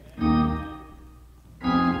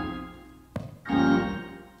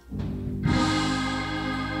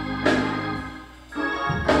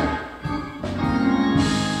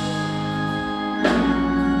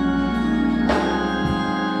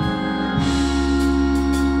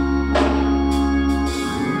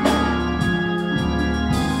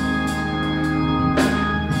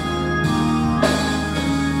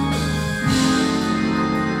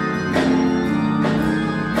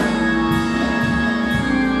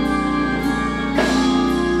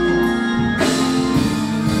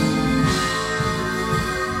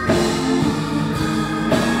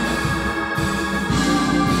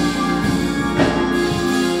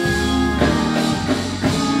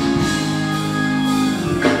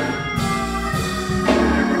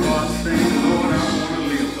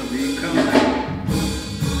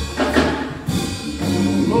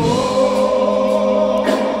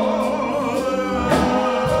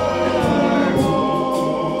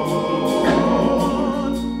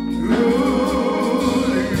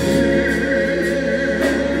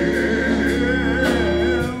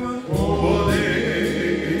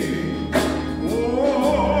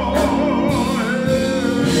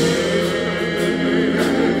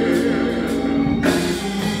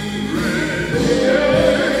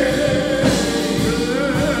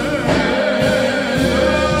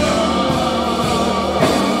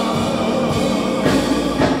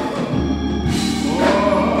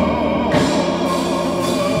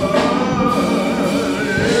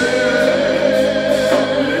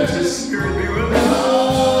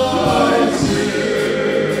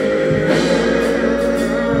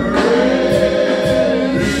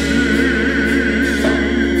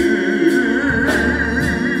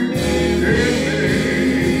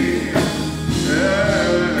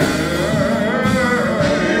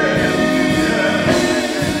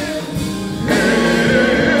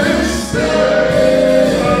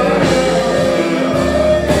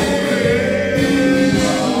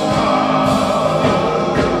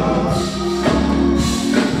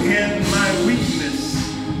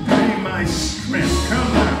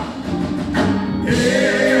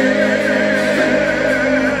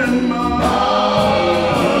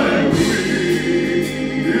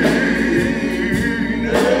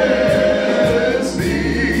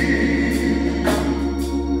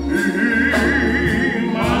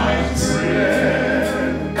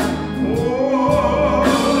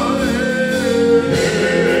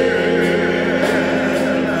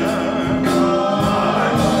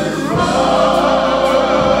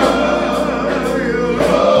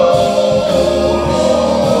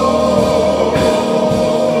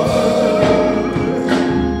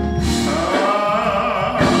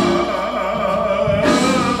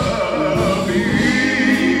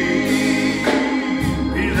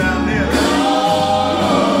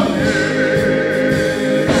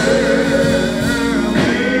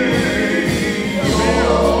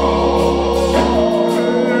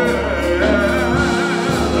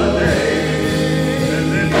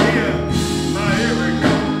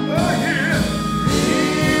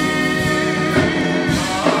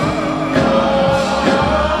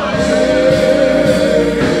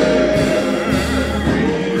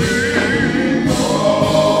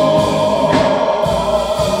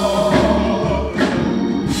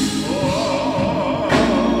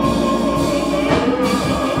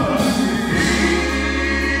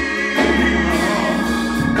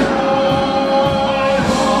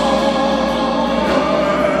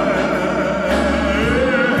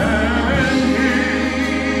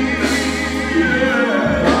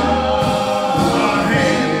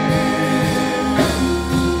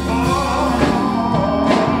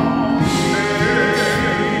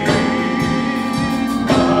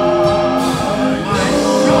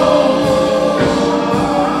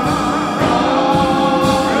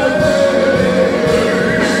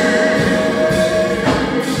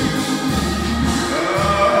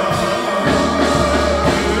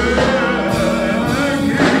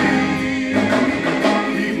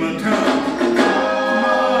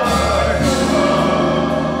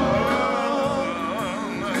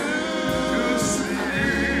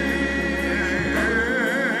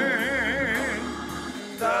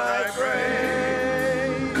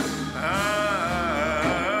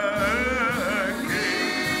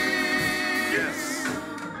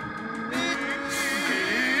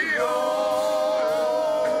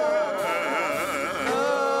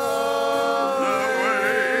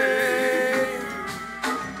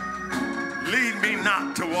Lead me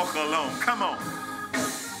not to walk alone. Come on.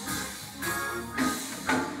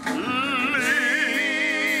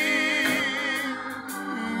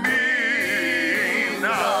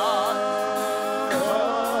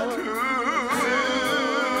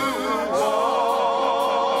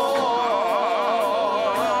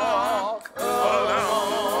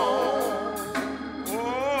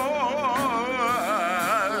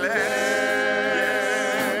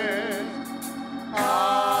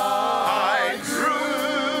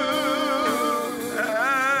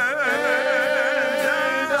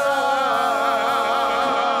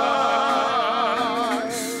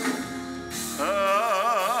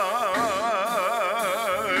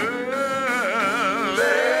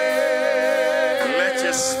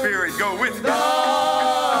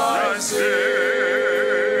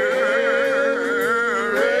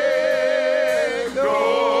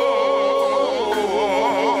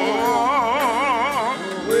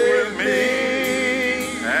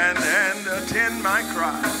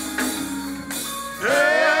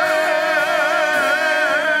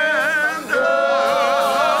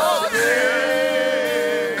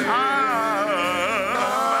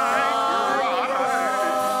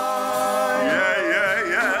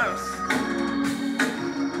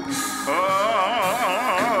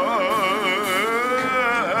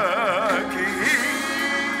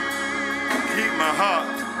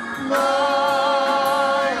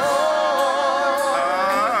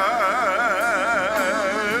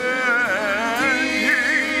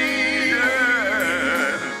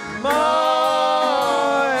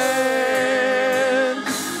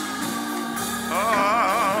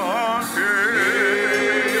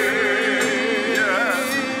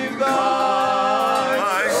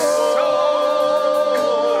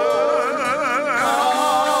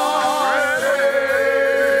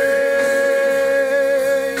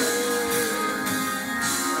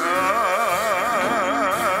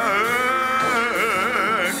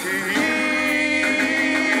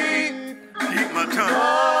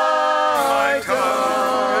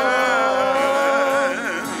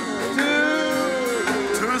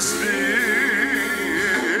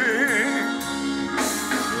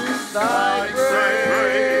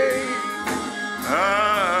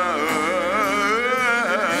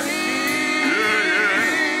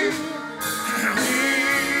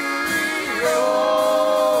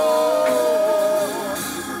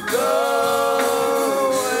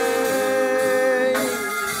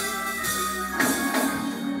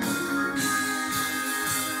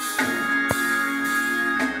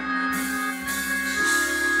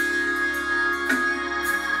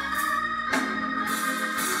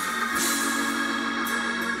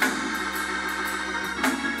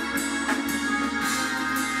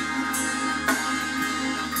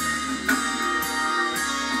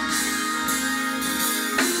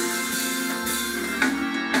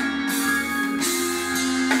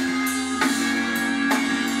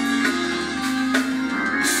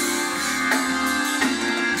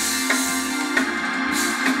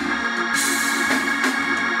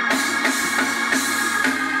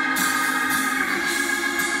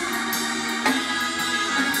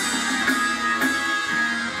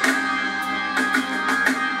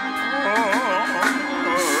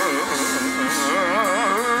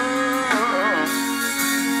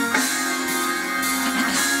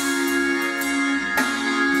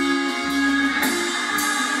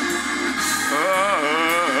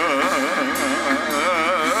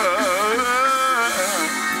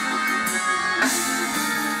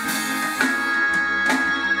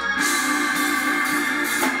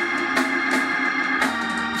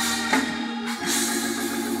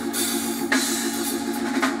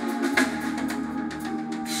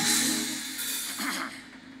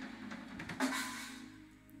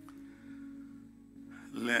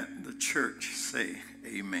 Let the church say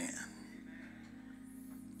amen.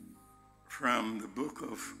 From the book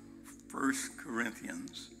of 1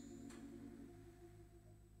 Corinthians,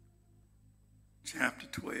 chapter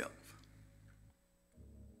 12.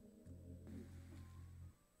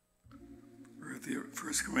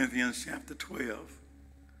 1 Corinthians chapter 12.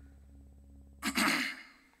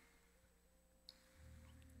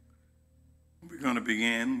 We're going to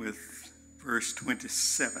begin with verse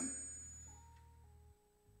 27.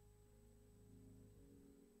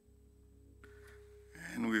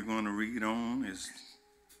 And we're going to read on as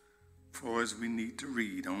far as we need to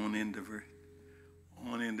read on into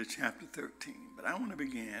chapter 13. But I want to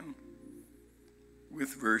begin with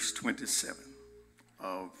verse 27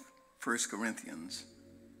 of 1 Corinthians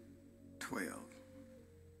 12.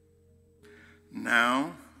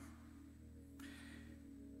 Now,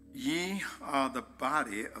 ye are the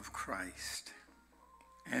body of Christ,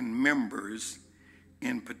 and members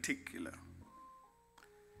in particular.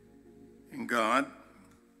 And God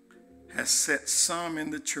has set some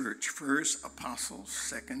in the church, first apostles,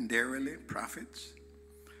 secondarily prophets,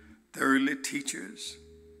 thirdly teachers,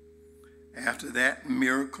 after that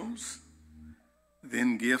miracles,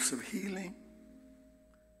 then gifts of healing,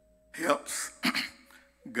 helps,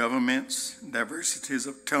 governments, diversities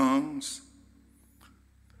of tongues.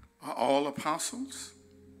 Are all apostles?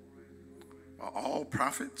 Are all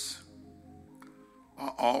prophets?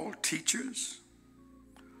 Are all teachers?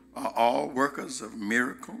 Are all workers of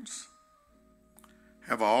miracles?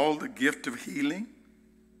 Have all the gift of healing?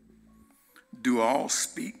 Do all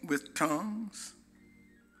speak with tongues?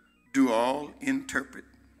 Do all interpret?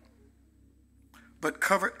 But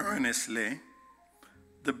covet earnestly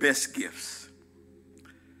the best gifts.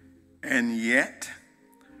 And yet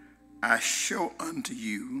I show unto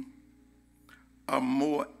you a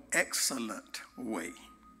more excellent way.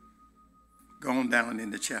 Going down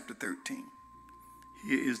into chapter 13.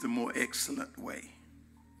 Here is the more excellent way.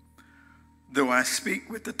 Though I speak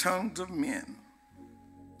with the tongues of men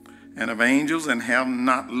and of angels and have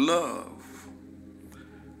not love,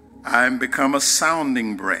 I am become a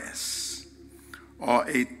sounding brass or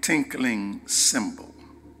a tinkling cymbal.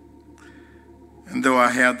 And though I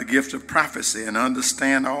have the gift of prophecy and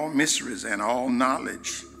understand all mysteries and all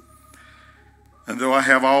knowledge, and though I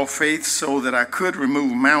have all faith so that I could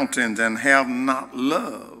remove mountains and have not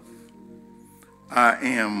love, I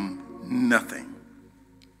am nothing.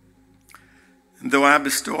 And though I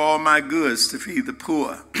bestow all my goods to feed the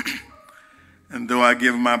poor, and though I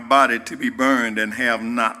give my body to be burned and have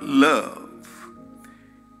not love,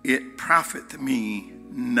 it profiteth me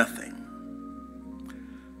nothing.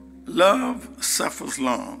 Love suffers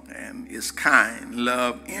long and is kind.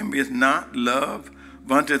 Love envieth not. Love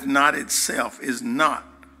vaunteth not itself, is not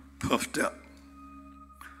puffed up,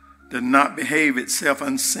 does not behave itself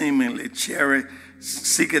unseemly,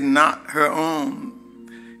 seeketh not her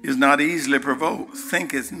own, is not easily provoked,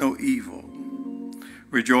 thinketh no evil,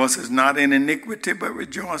 rejoiceth not in iniquity, but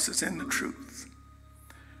rejoiceth in the truth,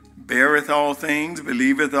 beareth all things,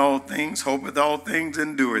 believeth all things, hopeth all things,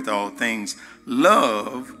 endureth all things.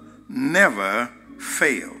 Love never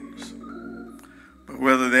fails. But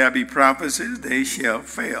whether there be prophecies, they shall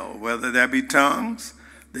fail. Whether there be tongues,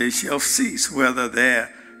 they shall cease. Whether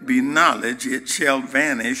there be knowledge, it shall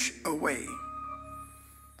vanish away.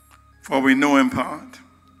 For we know in part,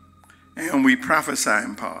 and we prophesy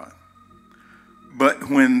in part. But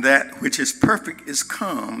when that which is perfect is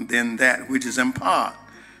come, then that which is in part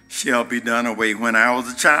shall be done away. When I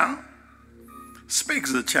was a child, spake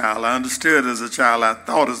as a child, I understood as a child, I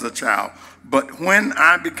thought as a child. But when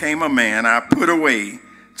I became a man, I put away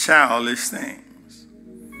childish things.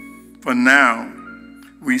 For now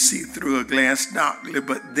we see through a glass darkly,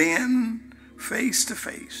 but then face to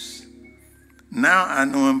face. Now I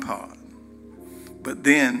know in part, but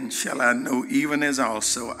then shall I know even as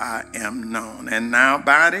also I am known. And now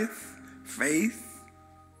abideth faith,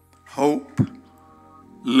 hope,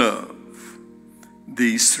 love,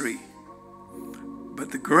 these three.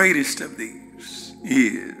 But the greatest of these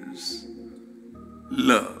is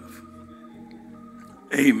love.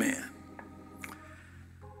 Amen.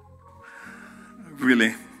 I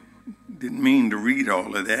really didn't mean to read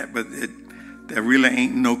all of that, but there really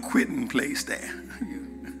ain't no quitting place there.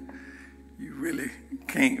 You really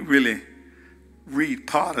can't really read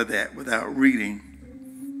part of that without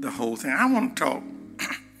reading the whole thing. I want to talk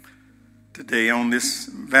today on this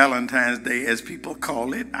Valentine's Day, as people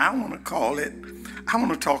call it. I want to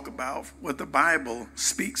talk about what the Bible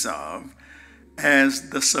speaks of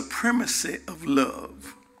as the supremacy of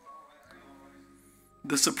love.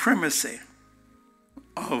 The supremacy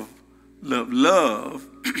of love. Love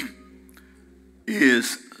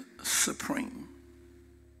is supreme.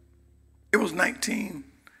 It was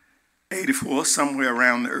 1984, somewhere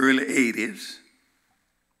around the early 80s,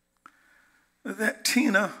 that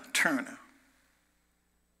Tina Turner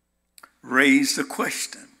raised a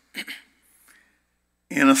question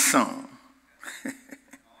in a song.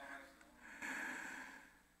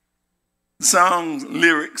 The song's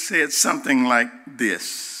lyrics said something like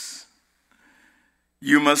this: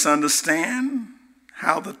 you must understand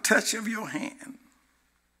how the touch of your hand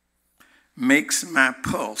makes my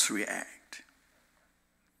pulse react.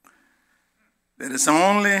 That it's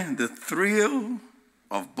only the thrill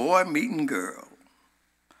of boy meeting girl,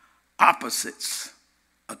 opposites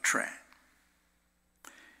attract.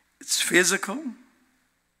 It's physical,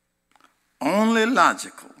 only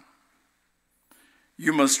logical.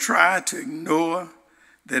 You must try to ignore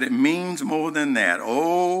that it means more than that.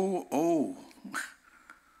 Oh,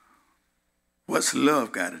 What's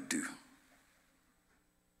love got to do?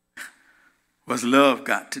 What's love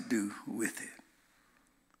got to do with it?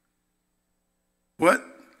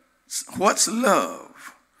 What's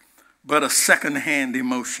love but a second-hand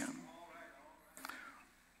emotion?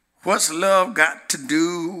 What's love got to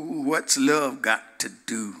do? What's love got to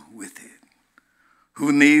do with it?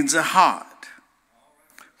 Who needs a heart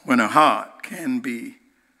when a heart can be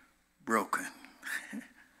broken?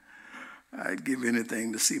 I'd give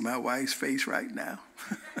anything to see my wife's face right now.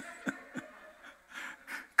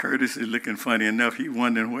 Curtis is looking funny enough. He's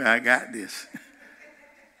wondering where I got this.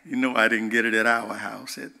 You know I didn't get it at our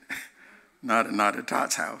house, not at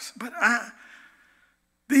Todd's house. But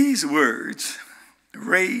these words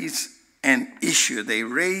raise an issue. They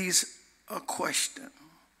raise a question.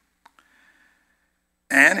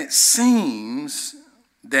 And it seems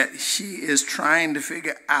that she is trying to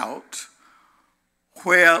figure out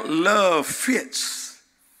where love fits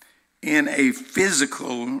in a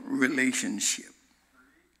physical relationship.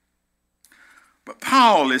 But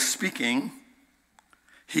Paul is speaking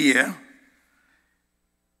here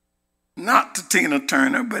not to Tina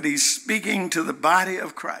Turner, but he's speaking to the body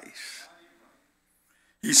of Christ.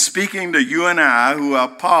 He's speaking to you and I who are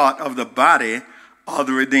part of the body of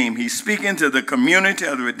the redeemed. He's speaking to the community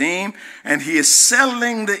of the redeemed, and he is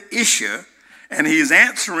settling the issue, and he's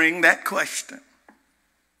answering that question.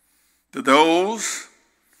 To those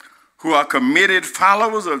who are committed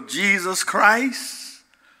followers of Jesus Christ,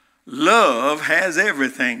 love has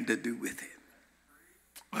everything to do with it.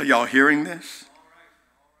 Are y'all hearing this?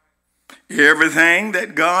 Everything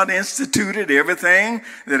that God instituted, everything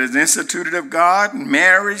that is instituted of God,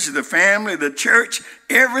 marriage, the family, the church,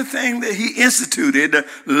 everything that he instituted,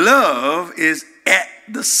 love is at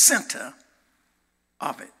the center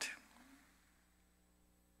of it.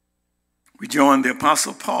 We join the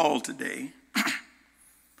Apostle Paul today,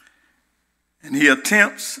 and he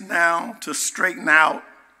attempts now to straighten out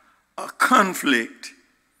a conflict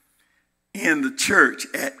in the church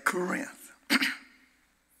at Corinth.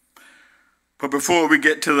 But before we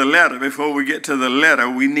get to the letter,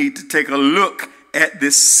 we need to take a look at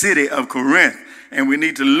this city of Corinth, and we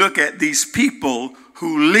need to look at these people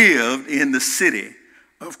who lived in the city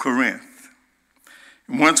of Corinth.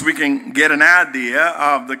 And once we can get an idea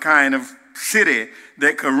of the kind of city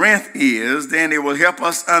that Corinth is, then it will help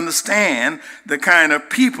us understand the kind of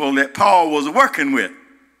people that Paul was working with.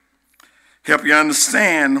 Help you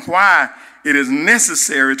understand why it is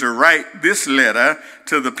necessary to write this letter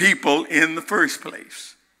to the people in the first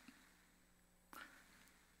place.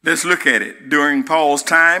 Let's look at it. During Paul's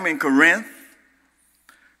time in Corinth,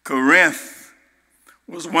 Corinth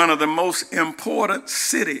was one of the most important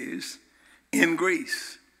cities in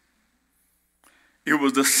Greece. It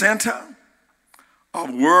was the center of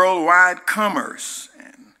worldwide commerce.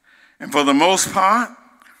 And for the most part,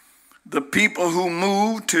 the people who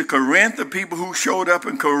moved to Corinth, the people who showed up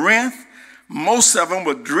in Corinth, most of them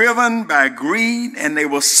were driven by greed, and they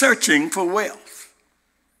were searching for wealth.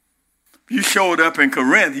 If you showed up in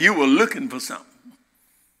Corinth, you were looking for something.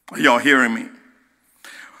 Are y'all hearing me?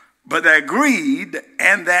 But that greed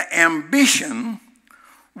and that ambition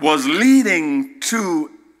was leading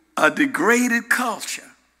to a degraded culture.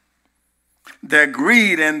 That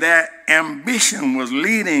greed and that ambition was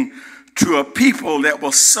leading to a people that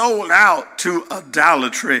was sold out to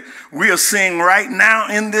idolatry. We are seeing right now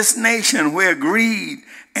in this nation where greed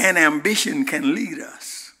and ambition can lead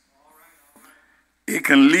us. It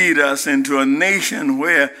can lead us into a nation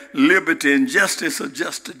where liberty and justice are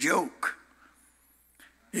just a joke.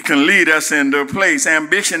 It can lead us into a place,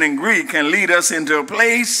 ambition and greed can lead us into a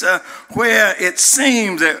place where it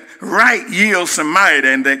seems that right yields to might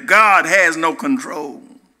and that God has no control.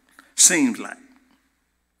 Seems like.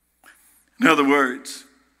 In other words,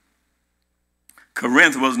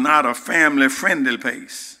 Corinth was not a family-friendly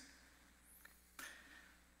place.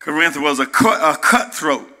 Corinth was a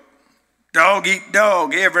cutthroat, dog eat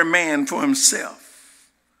dog, every man for himself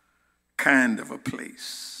kind of a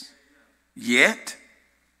place. Yet,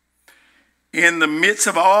 in the midst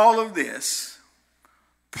of all of this,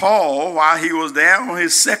 Paul, while he was there on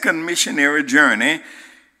his second missionary journey,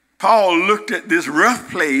 Paul looked at this rough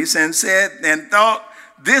place and said and thought,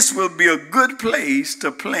 this will be a good place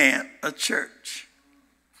to plant a church.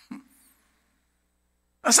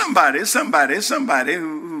 Somebody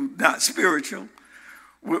who not spiritual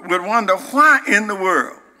would wonder, why in the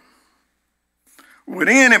world would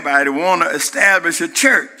anybody want to establish a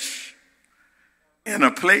church in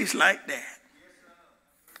a place like that?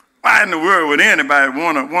 Why in the world would anybody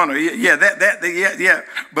want to?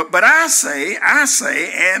 But I say,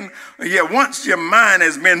 and once your mind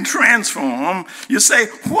has been transformed, you say,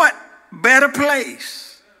 what better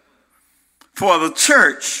place for the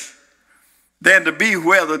church than to be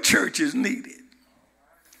where the church is needed.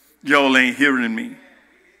 Y'all ain't hearing me.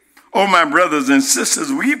 Oh, my brothers and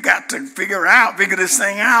sisters, we've got to figure this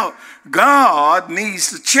thing out. God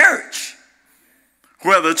needs the church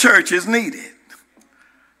where the church is needed.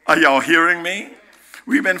 Are y'all hearing me?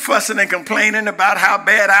 We've been fussing and complaining about how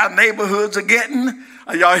bad our neighborhoods are getting.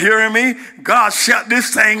 Are y'all hearing me? God shut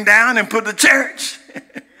this thing down and put the church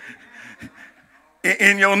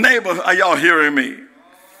in your neighborhood. Are y'all hearing me?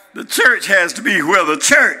 The church has to be where the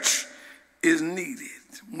church is needed.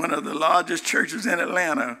 One of the largest churches in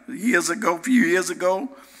Atlanta, a few years ago,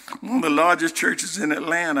 one of the largest churches in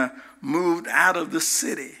Atlanta moved out of the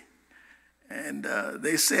city. And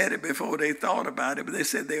they said it before they thought about it, but they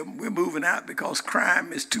said we're moving out because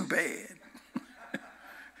crime is too bad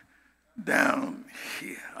down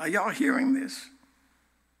here. Are y'all hearing this?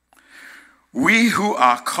 We who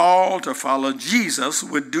are called to follow Jesus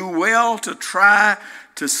would do well to try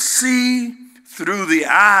to see through the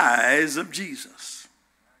eyes of Jesus.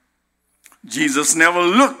 Jesus never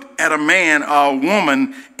looked at a man or a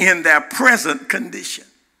woman in their present condition.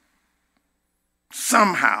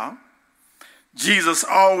 Somehow, Jesus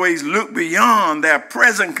always looked beyond their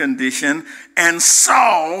present condition and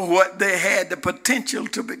saw what they had the potential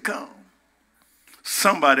to become.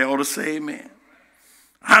 Somebody ought to say amen.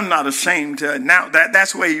 I'm not ashamed to now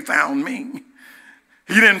that's where he found me.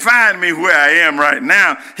 He didn't find me where I am right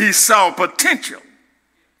now. He saw potential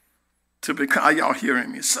to become. Are y'all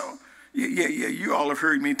hearing me? So, yeah. You all have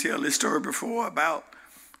heard me tell this story before about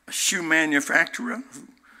a shoe manufacturer.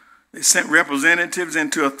 They sent representatives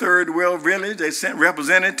into a third world village. They sent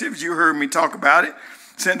representatives, you heard me talk about it,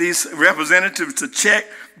 sent these representatives to check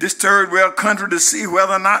this third world country to see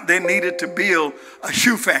whether or not they needed to build a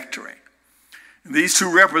shoe factory. These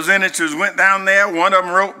two representatives went down there. One of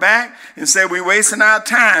them wrote back and said, "We're wasting our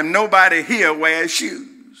time. Nobody here wears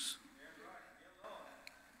shoes."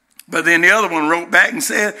 But then the other one wrote back and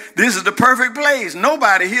said, "This is the perfect place.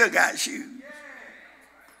 Nobody here got shoes."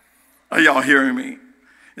 Are y'all hearing me?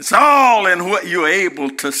 It's all in what you're able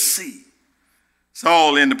to see. It's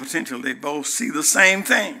all in the potential. They both see the same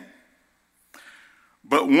thing.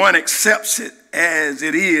 But one accepts it as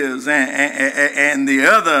it is, and the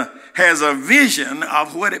other has a vision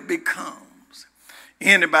of what it becomes.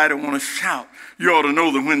 Anybody want to shout? You ought to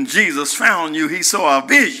know that when Jesus found you, he saw a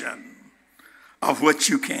vision of what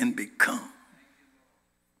you can become.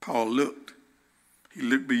 Paul looked. He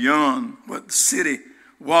looked beyond what the city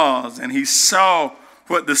was, and he saw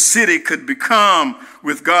what the city could become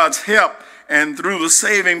with God's help and through the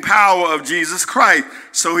saving power of Jesus Christ.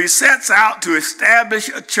 So he sets out to establish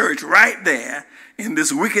a church right there in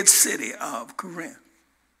this wicked city of Corinth.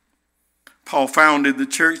 Paul founded the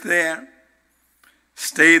church there,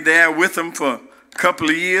 stayed there with them for a couple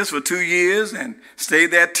of years, for 2 years, and stayed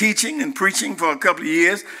there teaching and preaching for a couple of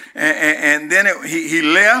years. And then he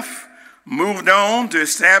left, moved on to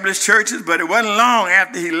establish churches, but it wasn't long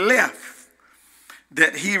after he left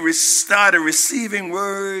that he started receiving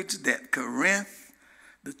words that Corinth,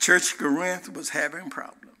 the church of Corinth, was having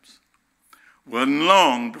problems. Wasn't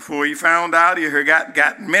long before he found out. He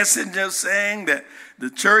got messengers saying that the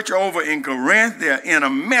church over in Corinth, they're in a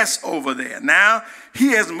mess over there. Now,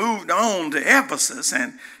 he has moved on to Ephesus,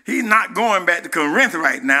 and he's not going back to Corinth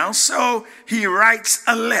right now, so he writes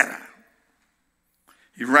a letter.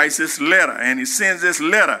 He writes this letter, and he sends this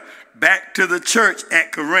letter back to the church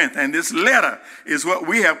at Corinth. And this letter is what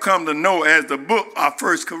we have come to know as the book of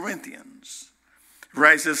 1 Corinthians. He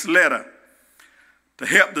writes this letter to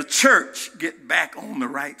help the church get back on the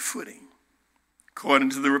right footing.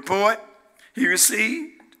 According to the report he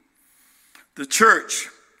received, the church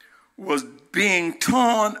was being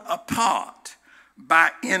torn apart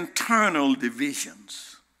by internal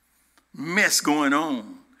divisions. Mess going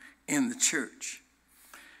on in the church.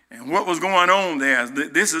 And what was going on there,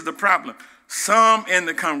 this is the problem. Some in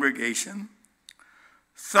the congregation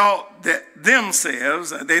thought that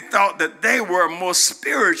they were more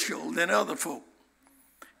spiritual than other folk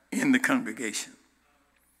in the congregation.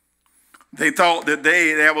 They thought that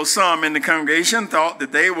there were some in the congregation thought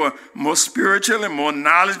that they were more spiritual and more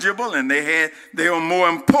knowledgeable, and they were more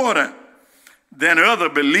important than other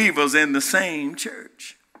believers in the same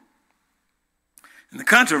church. And the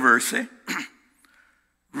controversy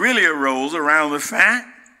really arose around the fact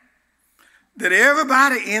that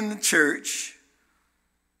everybody in the church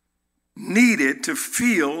needed to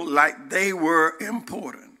feel like they were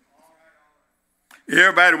important.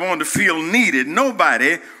 Everybody wanted to feel needed.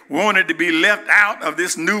 Nobody wanted to be left out of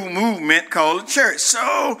this new movement called the church.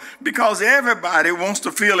 So, because everybody wants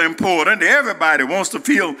to feel important, everybody wants to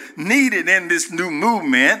feel needed in this new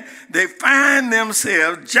movement, they find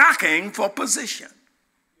themselves jockeying for position.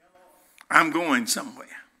 I'm going somewhere.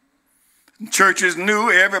 Church is new.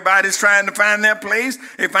 Everybody's trying to find their place.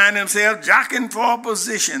 They find themselves jockeying for a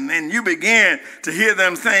position. And you begin to hear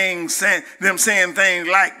them saying things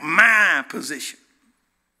like, my position,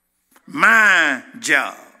 my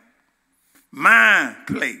job, my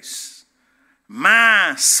place,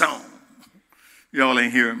 my song. Y'all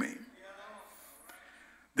ain't hearing me.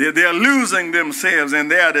 They're losing themselves in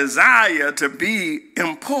their desire to be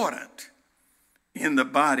important in the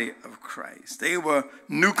body of Christ. They were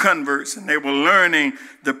new converts, and they were learning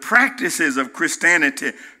the practices of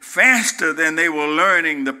Christianity faster than they were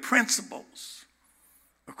learning the principles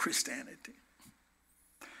of Christianity.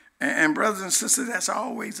 And brothers and sisters, that's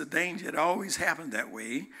always a danger. It always happens that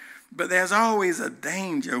way. But there's always a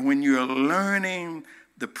danger when you're learning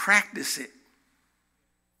the practice it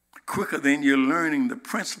quicker than you're learning the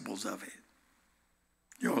principles of it.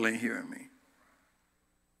 Y'all ain't hearing me.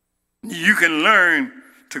 You can learn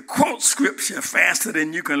to quote scripture faster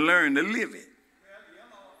than you can learn to live it.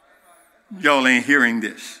 Y'all ain't hearing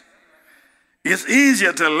this. It's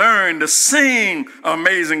easier to learn to sing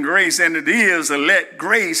Amazing Grace than it is to let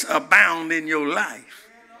grace abound in your life.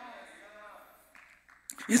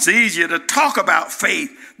 It's easier to talk about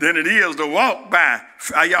faith than it is to walk by.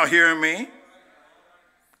 Are y'all hearing me?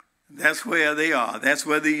 That's where they are. That's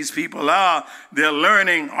where these people are. They're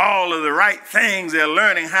learning all of the right things. They're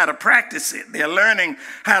learning how to practice it. They're learning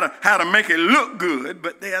how to make it look good,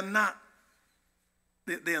 but they're not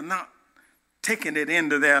taking it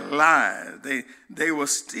into their lives. They were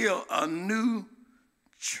still a new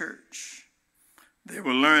church. They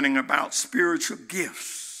were learning about spiritual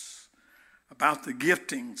gifts, about the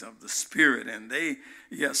giftings of the Spirit, and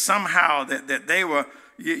somehow that they were.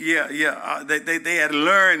 They had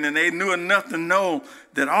learned, and they knew enough to know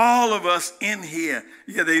that all of us in here,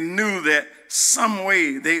 they knew that some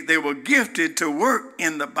way they were gifted to work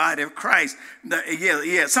in the body of Christ.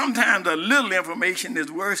 Sometimes a little information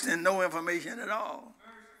is worse than no information at all.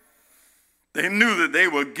 They knew that they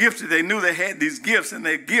were gifted. They knew they had these gifts, and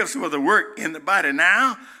their gifts were to work in the body.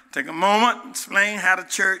 Now, take a moment and explain how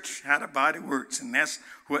the body works, and that's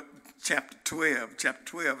what chapter 12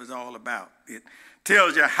 is all about. It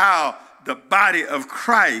tells you how the body of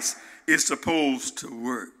Christ is supposed to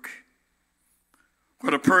work.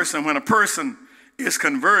 When a person is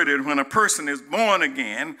converted, when a person is born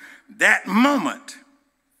again, that moment,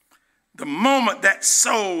 the moment that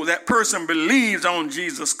soul, that person believes on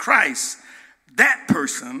Jesus Christ, that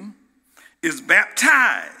person is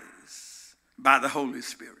baptized by the Holy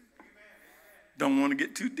Spirit. Don't want to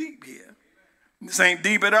get too deep here. This ain't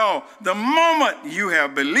deep at all. The moment you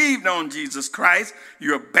have believed on Jesus Christ,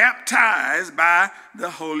 you're baptized by the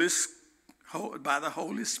Holy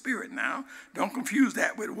Spirit. Now, don't confuse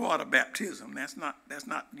that with water baptism. That's not,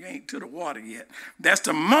 you ain't to the water yet. That's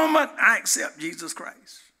the moment I accept Jesus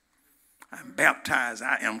Christ. I'm baptized.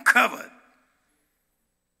 I am covered,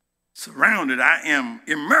 surrounded. I am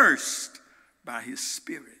immersed by his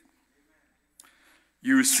Spirit.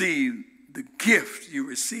 You receive the gift. You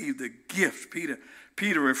receive the gift.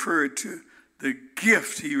 Peter referred to the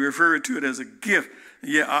gift. He referred to it as a gift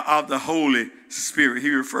of the Holy Spirit.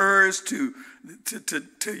 He refers to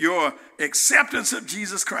your acceptance of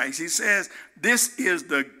Jesus Christ. He says, this is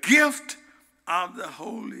the gift of the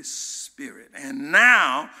Holy Spirit. And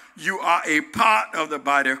now you are a part of the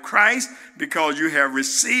body of Christ because you have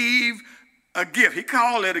received a gift. He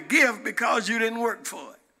called it a gift because you didn't work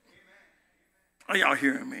for it. Are y'all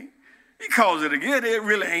hearing me? He calls it a gift. It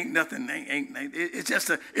really ain't nothing.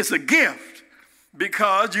 It's a gift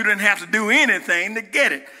because you didn't have to do anything to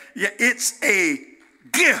get it. Yeah, it's a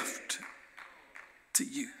gift to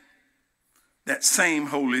you. That same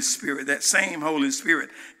Holy Spirit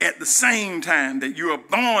at the same time that you are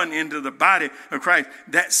born into the body of Christ,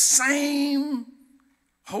 that same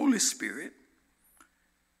Holy Spirit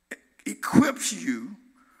equips you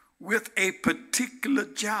with a particular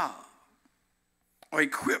job, or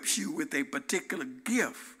equips you with a particular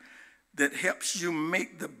gift that helps you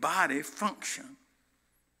make the body function.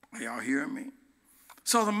 Are y'all hearing me?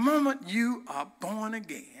 So the moment you are born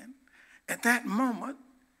again, at that moment,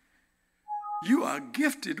 you are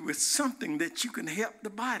gifted with something that you can help the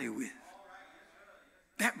body with.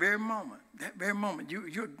 That very moment,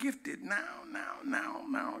 you're gifted.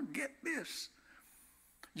 Now, get this.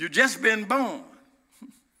 You've just been born.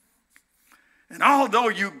 And although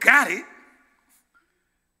you got it,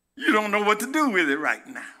 You don't know what to do with it right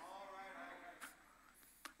now.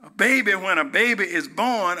 A baby, when a baby is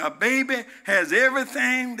born, a baby has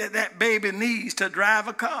everything that that baby needs to drive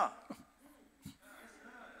a car.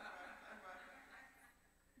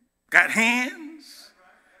 Got hands,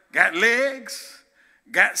 got legs,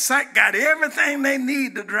 got sight, got everything they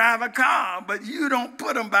need to drive a car, but you don't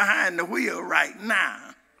put them behind the wheel right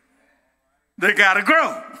now. They got to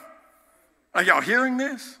grow. Are y'all hearing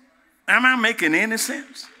this? Am I making any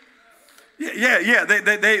sense? Yeah.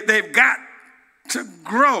 They've got to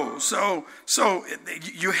grow. So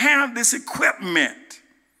you have this equipment.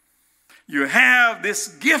 You have this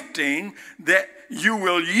gifting that you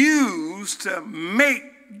will use to make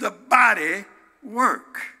the body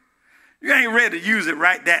work. You ain't ready to use it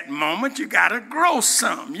right that moment. You got to grow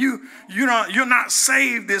some. You're not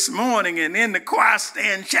saved this morning and in the choir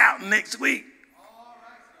stand shouting next week.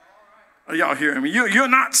 Are y'all hearing me? You're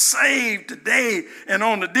not saved today and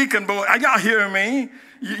on the deacon board. Are y'all hearing me?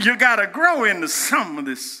 You got to grow into some of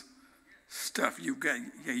this stuff.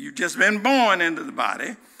 You've just been born into the body.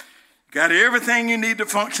 You got everything you need to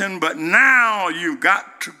function, but now you've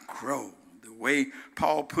got to grow. The way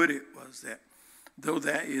Paul put it was that though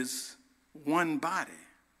there is one body,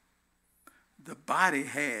 the body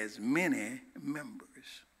has many members.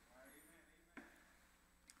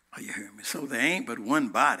 Are you hearing me? So there ain't but one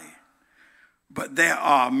body, but there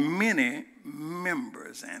are many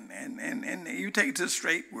members. And you take it to the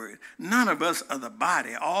straight word. None of us are the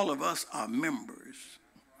body. All of us are members.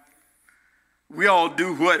 We all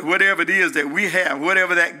do whatever it is that we have,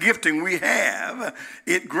 whatever that gifting we have,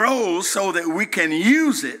 it grows so that we can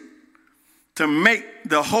use it to make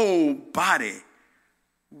the whole body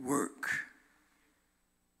work.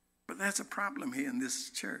 But that's a problem here in this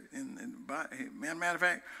church. Matter of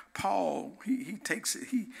fact, Paul, he takes it,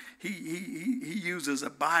 he uses a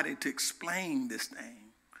body to explain this thing.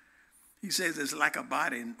 He says it's like a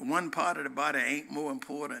body. One part of the body ain't more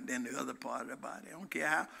important than the other part of the body.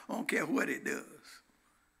 I don't care what it does.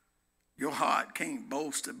 Your heart can't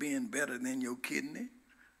boast of being better than your kidney.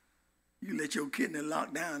 You let your kidney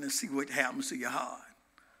lock down and see what happens to your heart.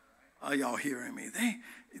 Are y'all hearing me?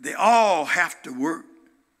 They all have to work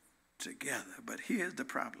together. But here's the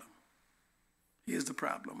problem. Here's the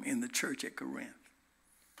problem in the church at Corinth.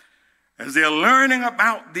 As they're learning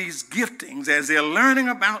about these giftings,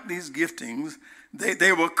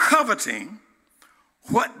 they were coveting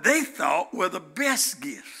what they thought were the best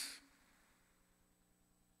gifts.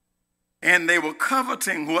 And they were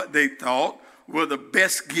coveting what they thought were the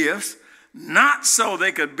best gifts, not so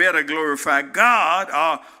they could better glorify God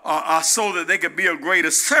or so that they could be of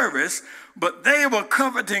greater service, but they were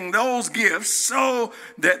coveting those gifts so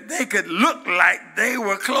that they could look like they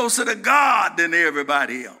were closer to God than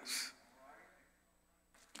everybody else.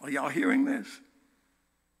 Are y'all hearing this?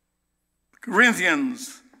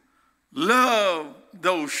 Corinthians love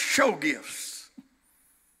those show gifts.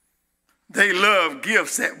 They love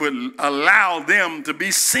gifts that would allow them to be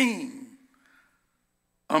seen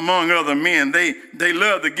among other men. They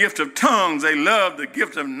love the gift of tongues. They love the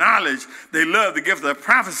gift of knowledge. They love the gift of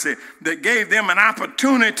prophecy that gave them an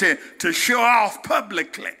opportunity to show off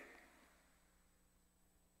publicly.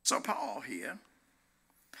 So Paul here,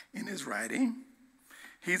 in his writing,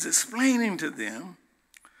 he's explaining to them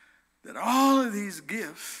that all of these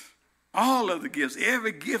gifts,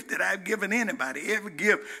 every gift that I've given anybody, every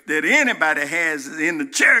gift that anybody has in the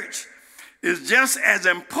church is just as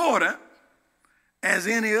important as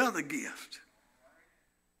any other gift.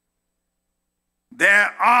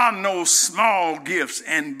 There are no small gifts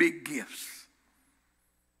and big gifts.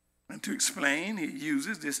 And to explain, he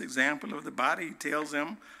uses this example of the body. He tells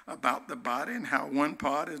them about the body and how one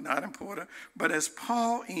part is not important. But as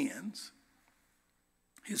Paul ends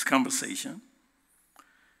his conversation,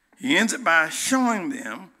 he ends it by showing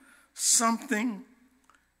them something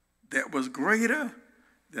that was greater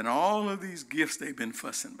than all of these gifts they've been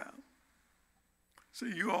fussing about. So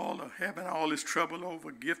you all are having all this trouble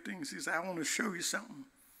over giftings. He said, I want to show you something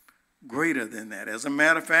greater than that. As a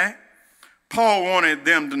matter of fact, Paul wanted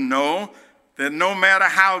them to know that no matter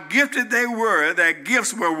how gifted they were, their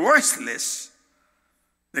gifts were worthless.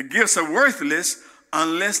 The gifts are worthless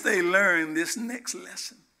unless they learn this next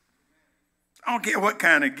lesson. I don't care what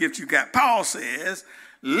kind of gift you got. Paul says,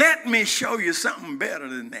 let me show you something better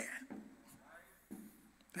than that.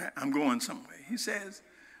 I'm going somewhere. He says,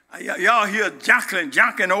 y'all here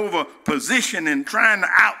jockeying over position and trying to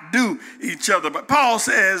outdo each other. But Paul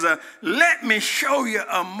says, let me show you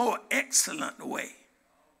a more excellent way.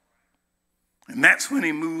 And that's when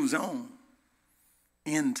he moves on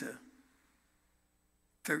into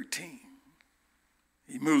 13.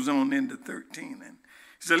 He moves on into 13 and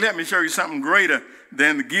He said, let me show you something greater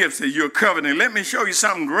than the gifts that you're coveting. Let me show you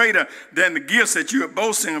something greater than the gifts that you're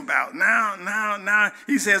boasting about. Now,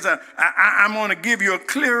 he says, I'm going to give you a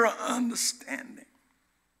clearer understanding.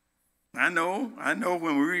 I know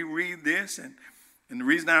when we read this, and the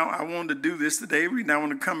reason I wanted to do this today, the reason I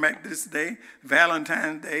want to come back to this today,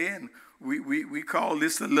 Valentine's Day, and we call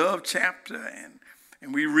this the love chapter,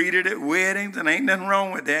 and we read it at weddings, and ain't nothing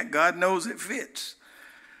wrong with that. God knows it fits.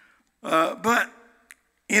 But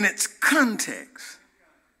in its context,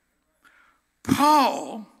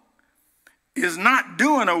 Paul is not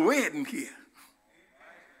doing a wedding here.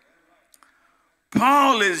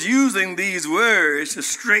 Paul is using these words to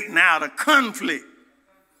straighten out a conflict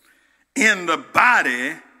in the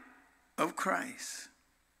body of Christ.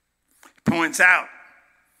 He points out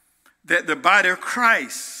that the body of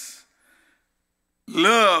Christ,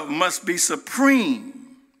 love must be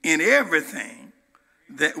supreme in everything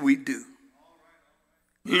that we do.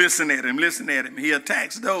 Listen at him. He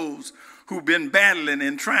attacks those who've been battling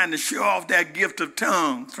and trying to show off that gift of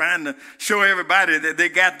tongues, trying to show everybody that they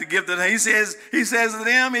got the gift of tongues. He says to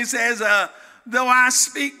them, though I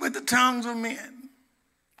speak with the tongues of men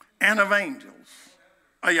and of angels.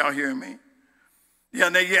 Are y'all hearing me? Yeah.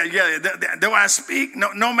 Though I speak,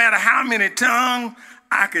 no matter how many tongues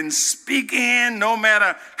I can speak in, no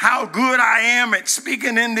matter how good I am at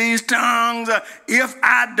speaking in these tongues, if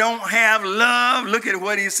I don't have love, look at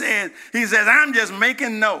what he says. He says, I'm just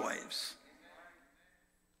making noise.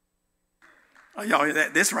 Oh, y'all hear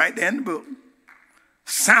that? This right there in the book.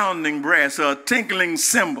 Sounding brass, a tinkling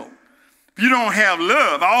cymbal. If you don't have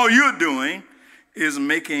love, all you're doing is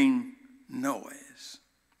making noise.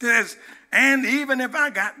 And even if I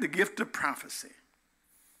got the gift of prophecy,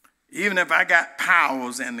 even if I got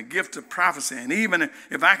powers and the gift of prophecy, and even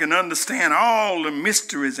if I can understand all the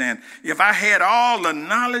mysteries, and if I had all the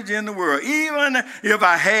knowledge in the world, even if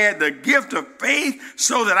I had the gift of faith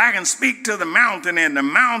so that I can speak to the mountain and the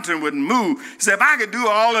mountain would move. So if I could do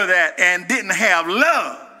all of that and didn't have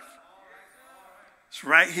love, it's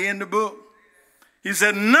right here in the book. He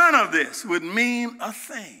said none of this would mean a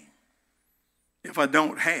thing if I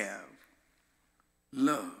don't have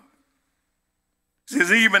love.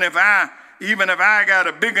 Says even if I got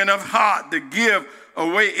a big enough heart to give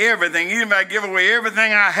away everything, even if I give away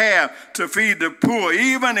everything I have to feed the poor,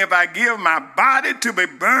 even if I give my body to be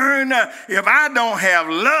burned, if I don't have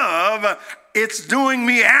love, it's doing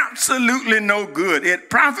me absolutely no good. It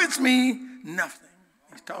profits me nothing.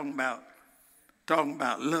 He's talking about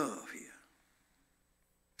love here.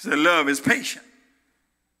 He said love is patient.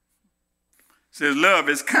 He says love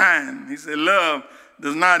is kind. He said love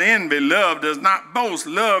does not envy. Love does not boast.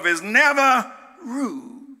 Love is never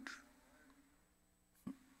rude.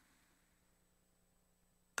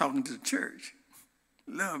 Talking to the church.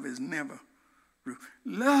 Love is never rude.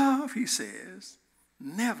 Love, he says,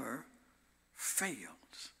 never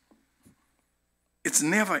fails. It's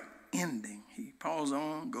never ending. He pauses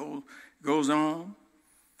on, goes on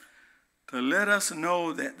to let us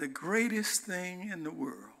know that the greatest thing in the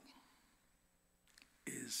world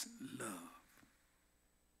is love.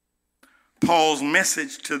 Paul's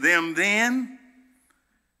message to them then,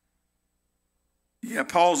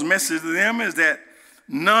 Paul's message to them is that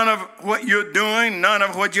none of what you're doing, none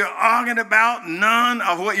of what you're arguing about, none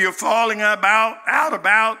of what you're falling out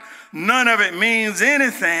about, none of it means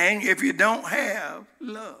anything if you don't have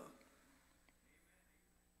love.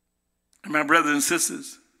 And my brothers and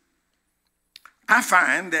sisters, I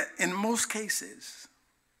find that in most cases,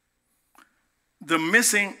 the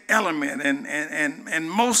missing element, and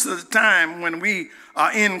most of the time when we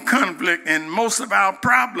are in conflict and most of our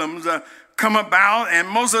problems come about, and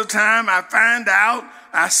most of the time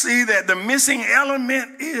I see that the missing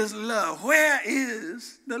element is love. Where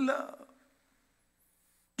is the love?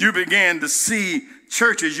 You begin to see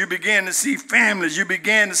churches, you begin to see families, you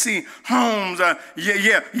begin to see homes,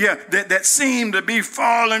 that seem to be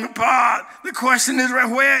falling apart. The question is,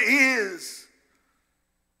 where is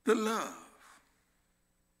the love?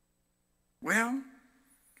 Well,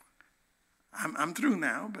 I'm through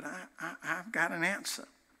now, but I've got an answer.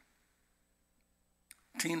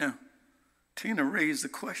 Tina raised the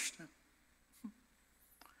question.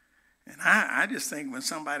 And I just think when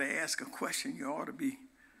somebody asks a question, you ought to be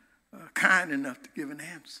kind enough to give an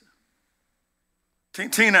answer.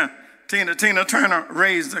 Tina Turner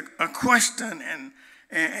raised a question, and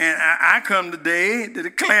I come today to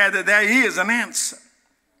declare that there is an answer.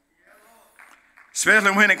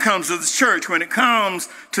 Especially when it comes to the church, when it comes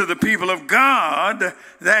to the people of God,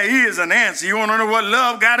 there is an answer. You want to know what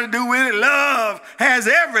love got to do with it? Love has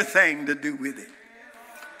everything to do with it.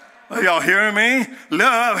 Are y'all hearing me?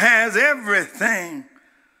 Love has everything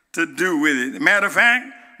to do with it. Matter of fact,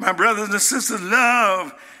 my brothers and sisters,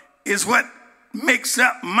 love is what makes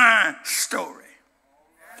up my story.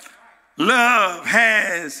 Love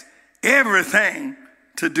has everything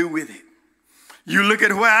to do with it. You look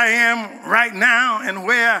at where I am right now and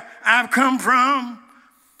where I've come from,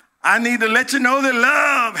 I need to let you know that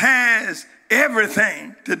love has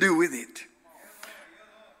everything to do with it.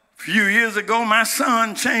 A few years ago, my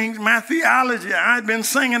son changed my theology. I'd been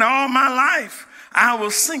singing all my life. I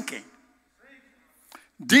was sinking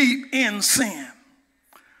deep in sin,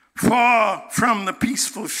 far from the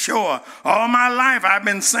peaceful shore. All my life, I've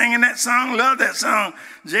been singing that song, love that song.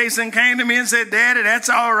 Jason came to me and said, Daddy, that's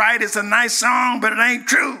all right. It's a nice song, but it ain't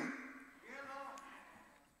true.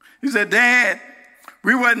 He said, Dad,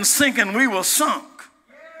 we wasn't sinking, we were sunk.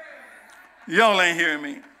 Y'all ain't hearing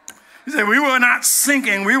me. He said, we were not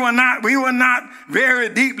sinking. We were not very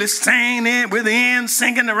deeply staying in within,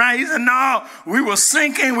 sinking the right. He said, no, we were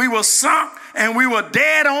sinking, we were sunk, and we were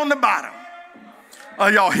dead on the bottom.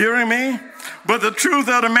 Are y'all hearing me? But the truth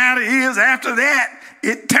of the matter is, after that,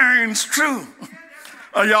 it turns true.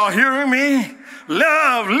 Are y'all hearing me?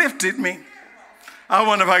 Love lifted me. I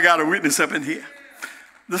wonder if I got a witness up in here.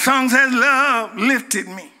 The song says, love lifted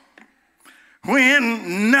me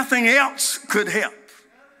when nothing else could help.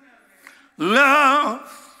 Love,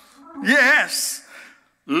 yes,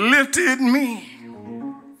 lifted me.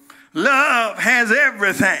 Love has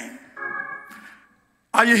everything.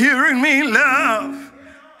 Are you hearing me? Love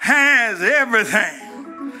has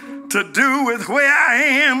everything to do with where I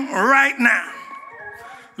am right now.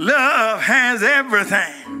 Love has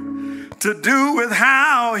everything to do with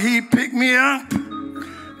how he picked me up,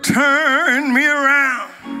 turned me around,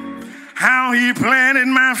 how he planted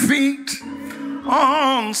my feet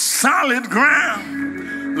on solid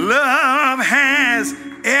ground. Love has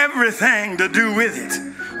everything to do with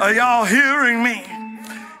it. Are y'all hearing me?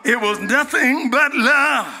 It was nothing but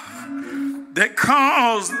love that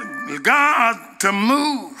caused God to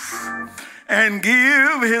move and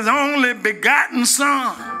give his only begotten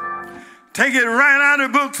son. Take it right out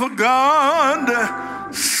of the book. For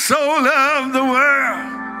God so loved the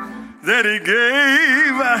world that he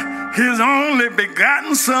gave his only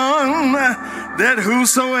begotten son, that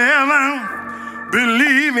whosoever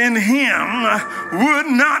believe in him would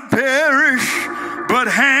not perish but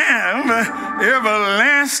have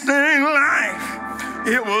everlasting life.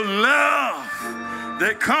 It was love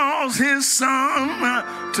that caused his son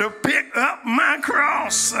to pick up my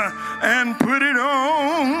cross and put it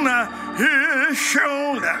on his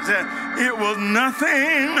shoulders. It was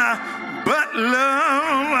nothing but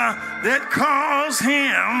love that caused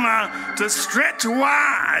him to stretch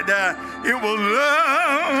wide. It was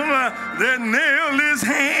love that nailed his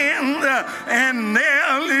hands and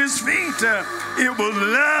nailed his feet. It was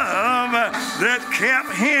love that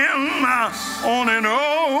kept him on an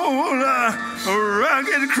old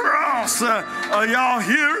rugged cross. Are y'all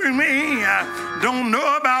hearing me? Don't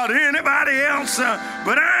know about anybody else,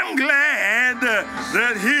 but I'm glad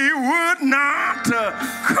that he would not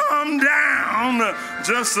come down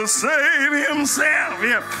just to save himself.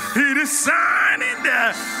 He decided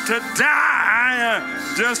to die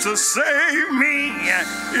just to save me.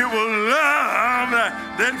 It was love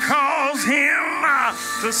that caused him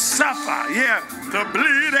to suffer, to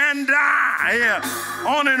bleed and die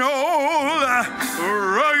on an old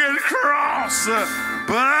rugged cross.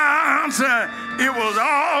 But it was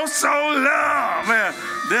also love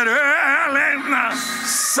that early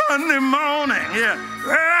Sunday morning,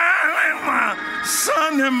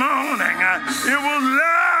 Sunday morning, it was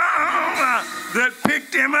love that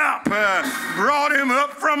picked him up, brought him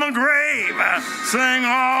up from a grave, saying,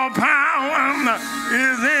 all power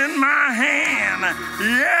is in my hand.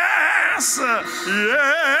 Yes,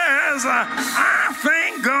 yes, I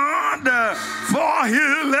thank God for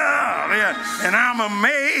his love, and I'm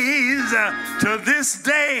amazed to this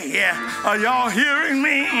day. Are y'all hearing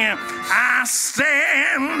me? I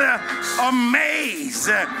stand amazed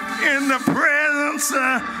in the presence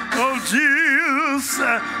of Jesus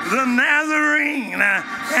the Nazarene,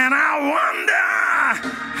 and I wonder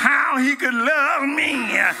how he could love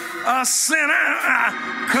me, a sinner,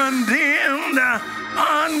 condemned,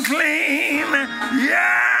 unclean.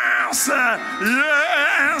 Yes,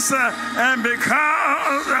 yes, and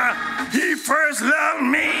because he first loved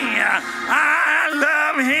me, I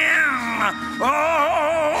love him.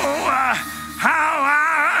 Oh, how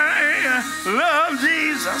I love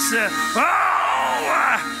Jesus. Oh,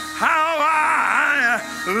 how I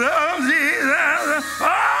love Jesus. Oh,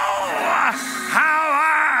 how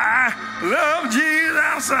I love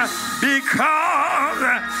Jesus, because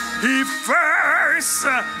he first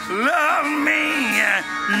loved me.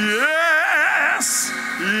 Yes,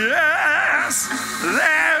 yes,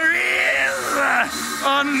 there is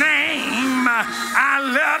a name I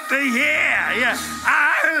love to hear. Yeah,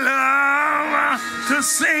 I love to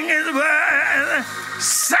sing his word.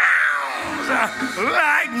 Sounds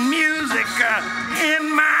like music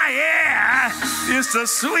in my ear. It's the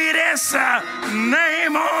sweetest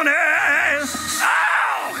name on earth.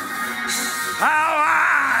 Oh, how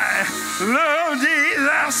I love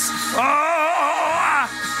Jesus. Oh,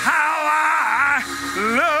 how I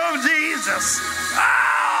love Jesus.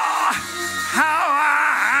 Oh, how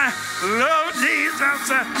I love Jesus.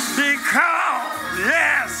 Because,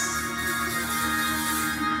 yes,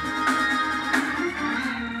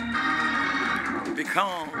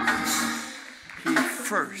 because he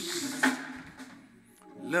first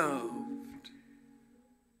loved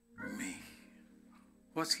me.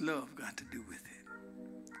 What's love got to do with it?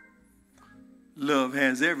 Love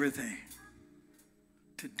has everything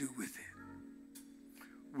to do with it.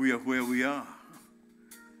 We are where we are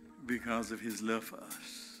because of his love for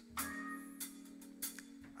us.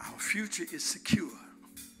 Our future is secure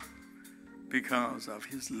because of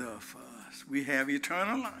his love for us. We have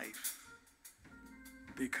eternal life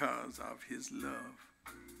because of his love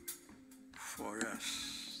for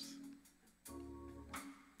us.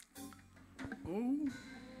 Oh,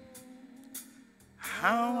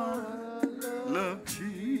 how I love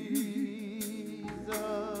Jesus.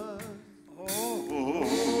 Oh,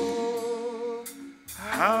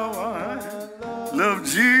 how I love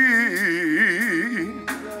Jesus.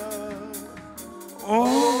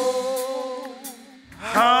 Oh,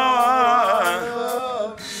 how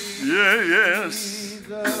I, yeah, yes.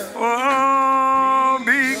 Oh,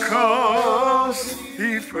 because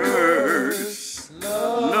he first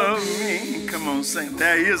loved me. Come on, sing.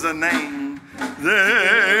 There is a name.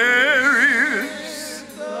 There is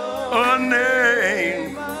a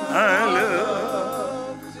name I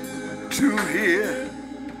love to hear.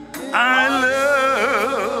 I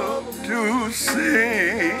love to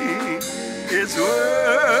sing. It's worth.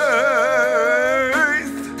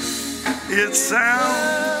 It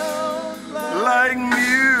sounds like music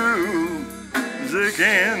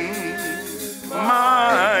in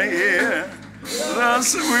my ear. The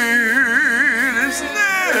sweetest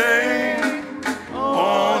name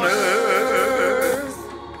on earth.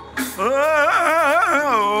 Oh,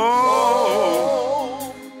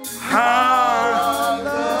 how I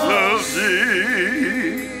love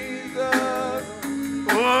Jesus.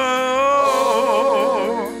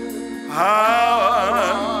 Oh,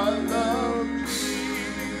 how I love Jesus.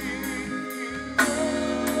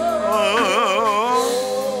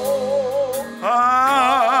 Oh, I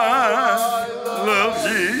love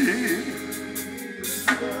Jesus.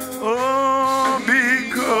 Oh,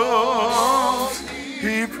 because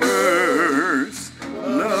he first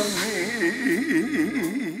loved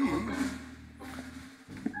me.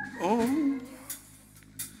 Oh,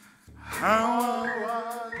 how I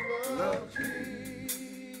love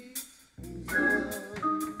Jesus.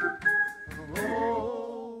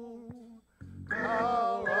 Oh,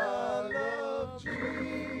 how I love Jesus.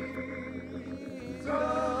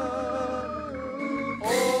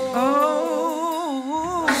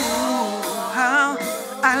 Oh, how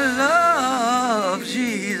I love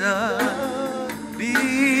Jesus.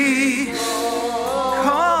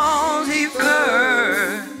 Because he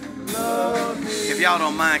first. If y'all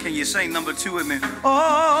don't mind, can you sing number 2 with me?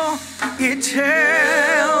 Oh, it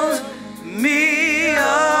tells me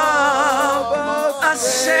of a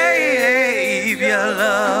Savior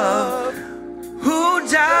love who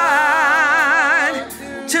died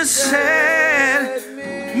to set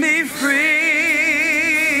me free,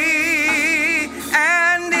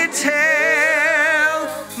 and it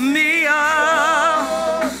tells me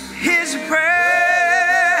of his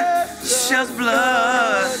precious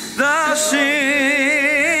blood, the sinner.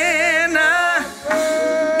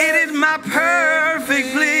 It is my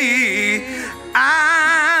perfect plea.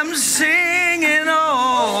 I'm singing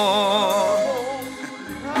on.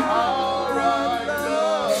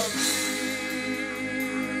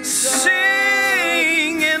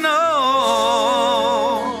 Singing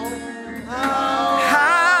on.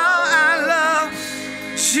 How I love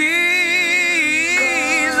Jesus.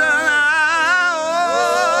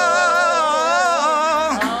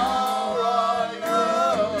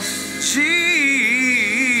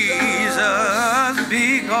 Jesus,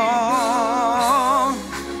 because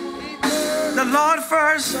the Lord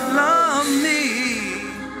first loved me.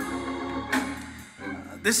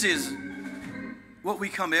 This is what we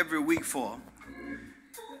come every week for.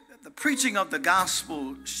 The preaching of the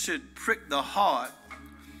gospel should prick the heart,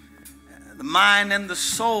 the mind, and the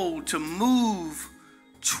soul to move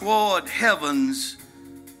toward heaven's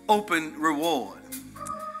open reward.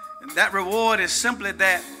 And that reward is simply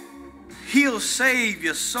that he'll save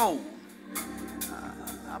your soul.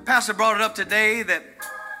 Our pastor brought it up today that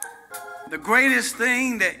the greatest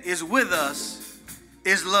thing that is with us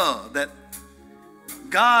is love. That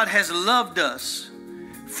God has loved us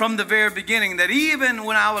from the very beginning. That even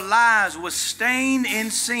when our lives were stained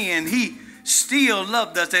in sin, he still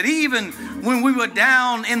loved us. That even when we were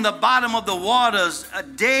down in the bottom of the waters,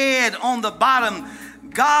 dead on the bottom,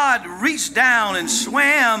 God reached down and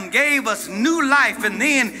swam, gave us new life, and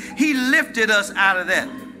then he lifted us out of that.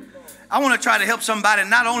 I want to try to help somebody,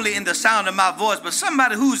 not only in the sound of my voice, but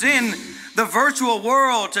somebody who's in the virtual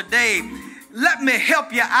world today. Let me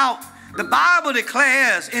help you out. The Bible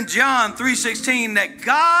declares in John 3:16 that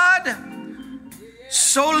God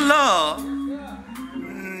so loved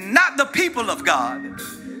not the people of God,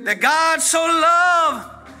 that God so loved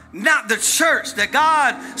not the church, that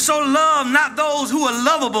God so loved not those who are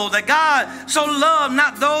lovable, that God so loved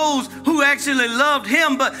not those who actually loved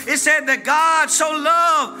him, but it said that God so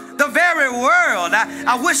loved the very world.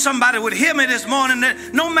 I wish somebody would hear me this morning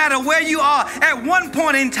that no matter where you are, at one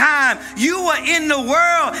point in time, you were in the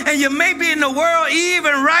world, and you may be in the world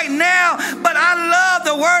even right now, but I love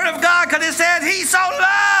the word of God because it says he so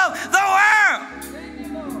loved the world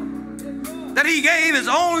that he gave his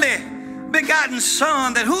only begotten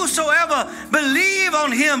Son, that whosoever believe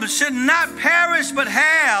on him should not perish but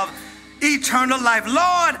have eternal life.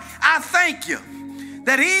 Lord, I thank you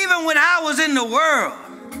that even when I was in the world,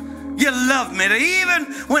 you loved me. That even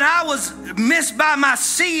when I was missed by my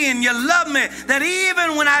sin, you loved me. That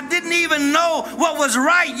even when I didn't even know what was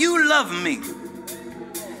right, you loved me.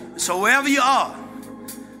 So wherever you are,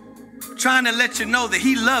 I'm trying to let you know that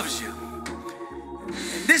he loves you.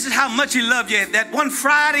 This is how much he loved you. That one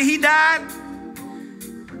Friday he died,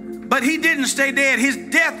 but he didn't stay dead. His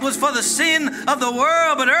death was for the sin of the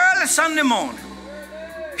world. But early Sunday morning,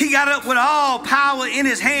 he got up with all power in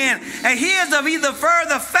his hand. And here's of either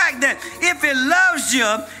further fact that if he loves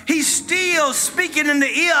you, he's still speaking in the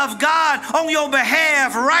ear of God on your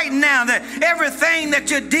behalf right now. That everything that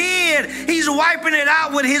you did, he's wiping it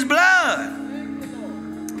out with his blood.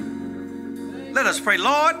 Let us pray.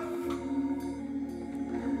 Lord,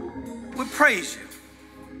 we praise you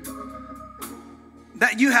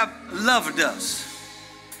that you have loved us,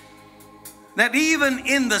 that even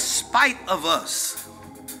in the spite of us,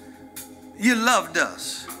 you loved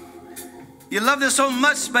us. You loved us so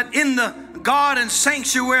much, but in the garden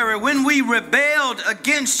sanctuary, when we rebelled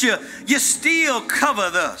against you, you still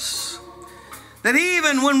covered us. That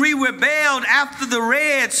even when we rebelled after the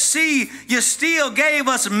Red Sea, you still gave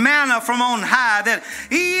us manna from on high. That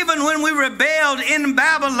even when we rebelled in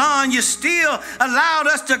Babylon, you still allowed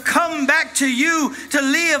us to come back to you to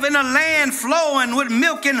live in a land flowing with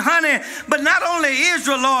milk and honey. But not only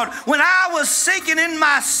Israel, Lord, when I was sinking in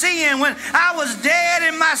my sin, when I was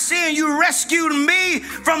dead in my sin, you rescued me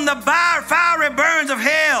from the fiery burns of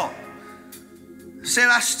hell. Said,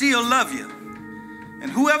 I still love you. And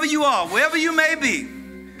whoever you are, wherever you may be,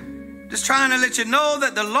 just trying to let you know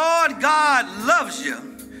that the Lord God loves you,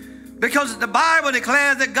 because the Bible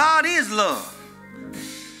declares that God is love.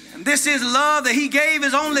 And this is love, that he gave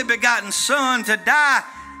his only begotten Son to die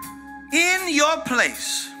in your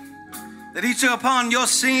place, that he took upon your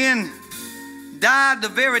sin, died the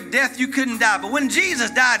very death you couldn't die. But when Jesus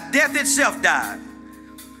died, death itself died.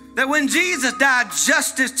 That when Jesus died,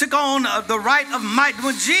 justice took on the right of might.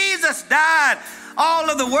 When Jesus died, all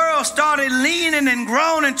of the world started leaning and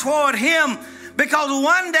groaning toward him, because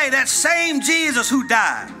one day that same Jesus who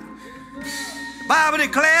died, the Bible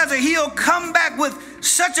declares that he'll come back with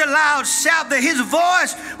such a loud shout that his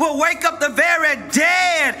voice will wake up the very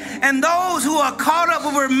dead, and those who are caught up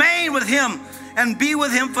will remain with him and be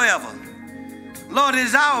with him forever. Lord, it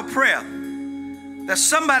is our prayer that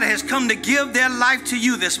somebody has come to give their life to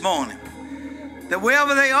you this morning, that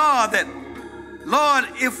wherever they are, that Lord,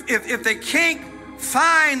 if they can't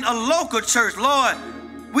find a local church, Lord,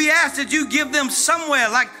 we ask that you give them somewhere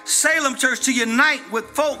like Salem Church to unite with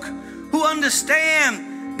folk who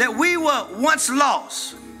understand that we were once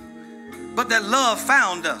lost, but that love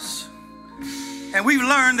found us. And we've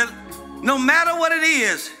learned that no matter what it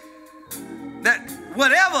is, that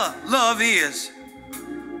whatever love is,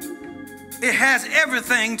 it has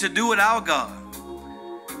everything to do with our God.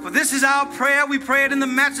 For this is our prayer. We pray it in the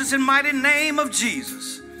matchless and mighty name of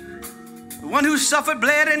Jesus, the one who suffered,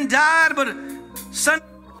 bled, and died, but son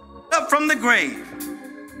up from the grave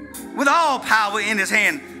with all power in his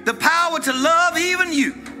hand, the power to love even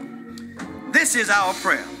you. This is our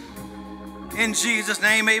prayer. In Jesus'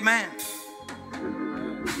 name, amen.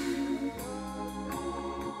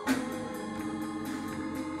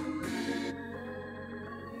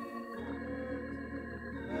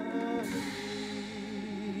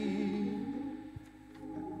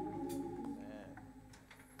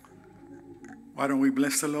 Why don't we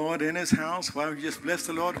bless the Lord in his house? Why don't we just bless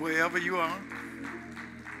the Lord wherever you are?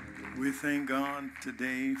 We thank God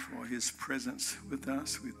today for his presence with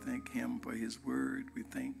us. We thank him for his word. We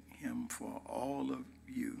thank him for all of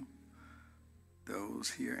you, those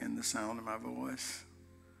here in the sound of my voice,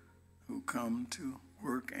 who come to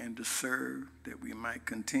work and to serve, that we might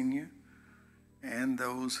continue. And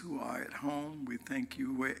those who are at home, we thank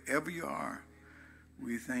you wherever you are.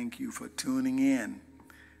 We thank you for tuning in.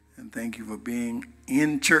 And thank you for being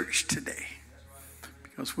in church today.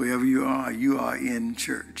 Because wherever you are in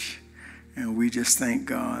church. And we just thank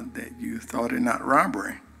God that you thought it not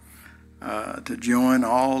robbery to join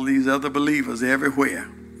all these other believers everywhere.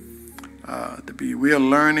 We are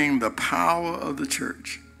learning the power of the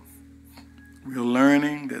church. We are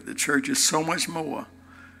learning that the church is so much more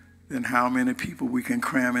than how many people we can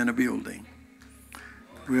cram in a building.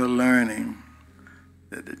 We are learning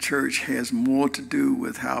that the church has more to do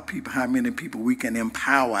with how many people we can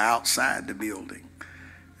empower outside the building.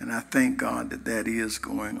 And I thank God that that is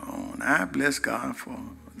going on. I bless God for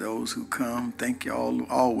those who come. Thank you all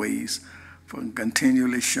always for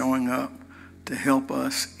continually showing up to help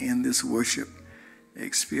us in this worship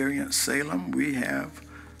experience. Salem, we have,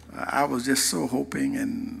 I was just so hoping,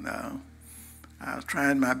 and I was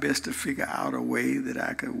trying my best to figure out a way that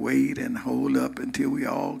I could wait and hold up until we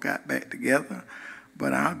all got back together.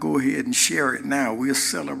 But I'll go ahead and share it now. We'll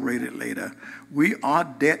celebrate it later. We are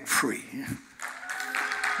debt-free.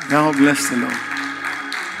 God bless the Lord.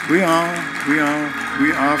 We are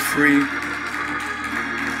free.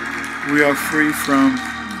 We are free from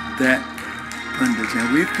that bondage.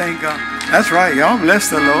 And we thank God. That's right. Y'all bless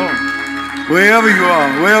the Lord. Wherever you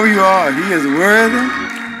are, he is worthy.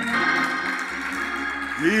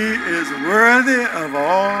 He is worthy of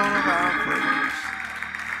all of our praise.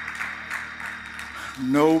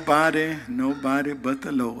 Nobody but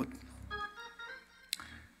the Lord.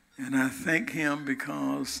 And I thank him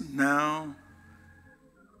because now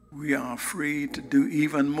we are free to do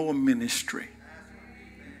even more ministry.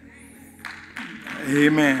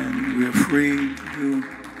 Amen. We're free to do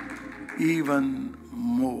even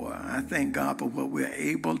more. I thank God for what we're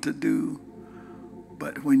able to do.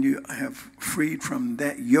 But when you have freed from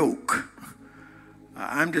that yoke,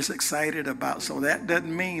 I'm just excited about. So that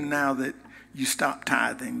doesn't mean now that you stop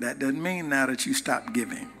tithing. That doesn't mean now that you stop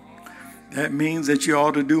giving. That means that you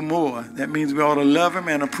ought to do more. That means we ought to love him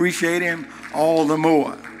and appreciate him all the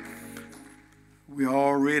more. We're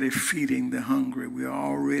already feeding the hungry. We're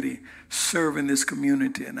already serving this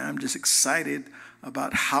community. And I'm just excited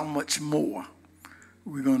about how much more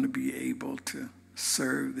we're going to be able to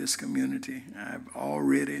serve this community. I've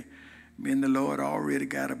already, me and the Lord already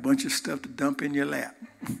got a bunch of stuff to dump in your lap.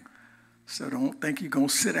 So don't think you're going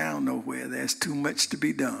to sit down nowhere. There's too much to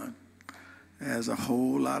be done. There's a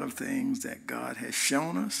whole lot of things that God has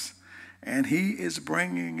shown us, and he is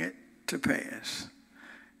bringing it to pass.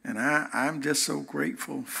 And I'm just so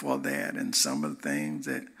grateful for that. And some of the things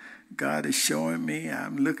that God is showing me,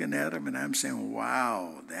 I'm looking at them and I'm saying,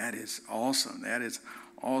 wow, that is awesome. That is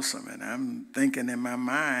awesome. And I'm thinking in my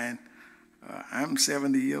mind, I'm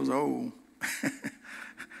 70 years old.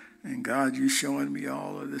 And God, you're showing me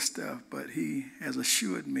all of this stuff. But he has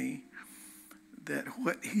assured me that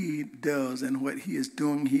what he does and what he is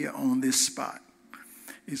doing here on this spot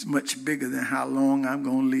is much bigger than how long I'm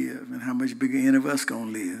going to live and how much bigger any of us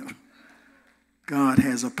going to live. God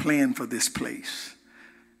has a plan for this place.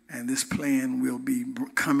 And this plan will be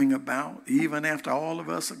coming about. Even after all of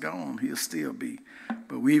us are gone, he'll still be.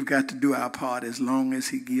 But we've got to do our part as long as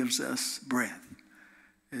he gives us breath,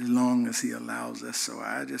 as long as he allows us. So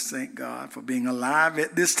I just thank God for being alive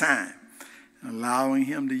at this time, and allowing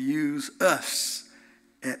him to use us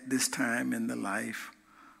at this time in the life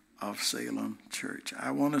of Salem Church.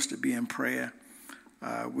 I want us to be in prayer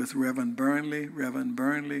with Reverend Burnley. Reverend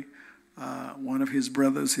Burnley, one of his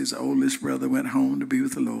brothers, his oldest brother, went home to be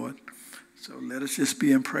with the Lord. So let us just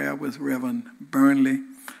be in prayer with Reverend Burnley.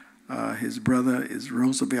 His brother is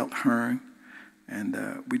Roosevelt Hearn.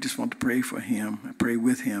 And we just want to pray for him, pray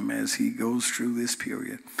with him as he goes through this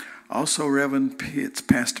period. Also, Reverend Pitts,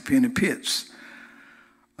 Pastor Penny Pitts,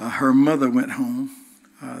 her mother went home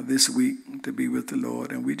this week to be with the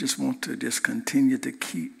Lord. And we just want to just continue to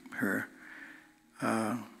keep her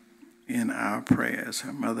in our prayers.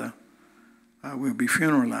 Her mother will be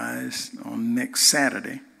funeralized on next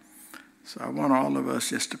Saturday. So I want all of us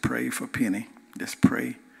just to pray for Penny. Just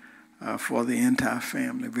pray for the entire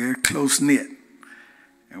family, very close-knit.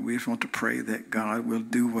 And we just want to pray that God will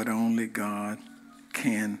do what only God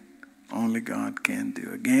can do.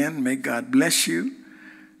 Again, may God bless you.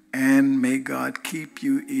 and may God keep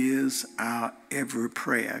you is our every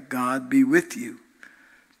prayer. God be with you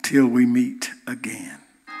till we meet again.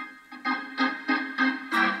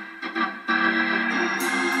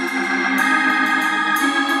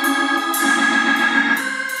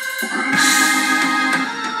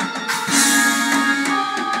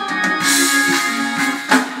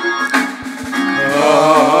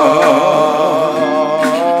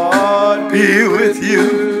 God be with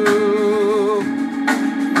you.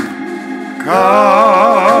 God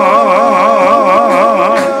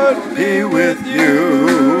be with you.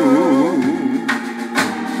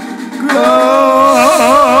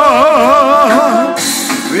 God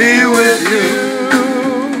be with you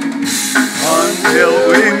until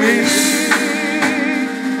we meet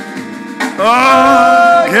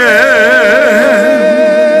again.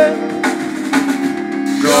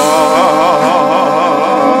 God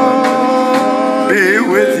be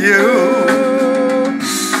with you.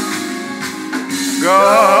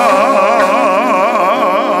 God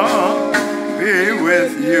be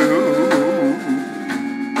with you.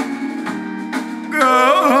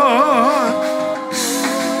 God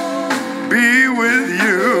be with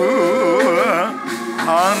you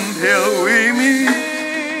until we meet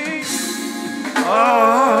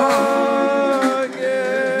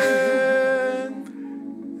again.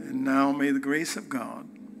 And now may the grace of God,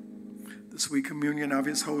 the sweet communion of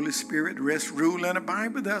his Holy Spirit rest, rule, and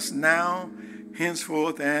abide with us now,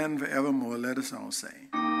 henceforth, and forevermore. Let us all say,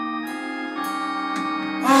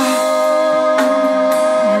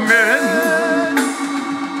 Amen.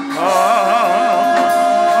 Amen.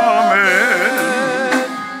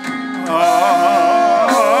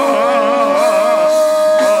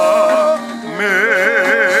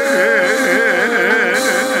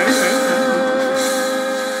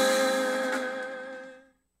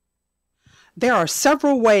 There are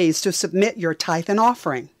several ways to submit your tithe and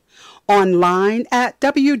offering. Online at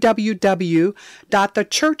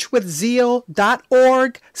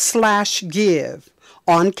www.thechurchwithzeal.org/give,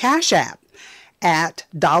 on Cash App at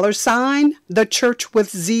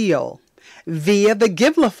 $thechurchwithzeal, via the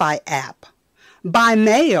Givelify app, by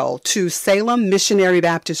mail to Salem Missionary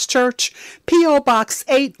Baptist Church, P.O. Box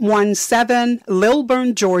 817,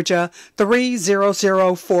 Lilburn, Georgia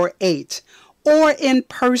 30048, or in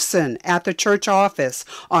person at the church office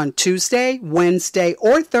on Tuesday, Wednesday,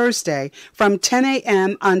 or Thursday from 10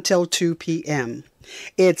 a.m. until 2 p.m.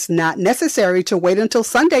 It's not necessary to wait until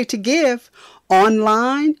Sunday to give.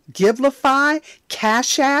 Online, Givelify,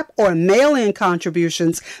 Cash App, or mail-in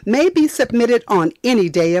contributions may be submitted on any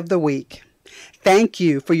day of the week. Thank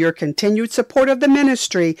you for your continued support of the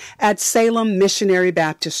ministry at Salem Missionary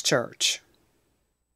Baptist Church.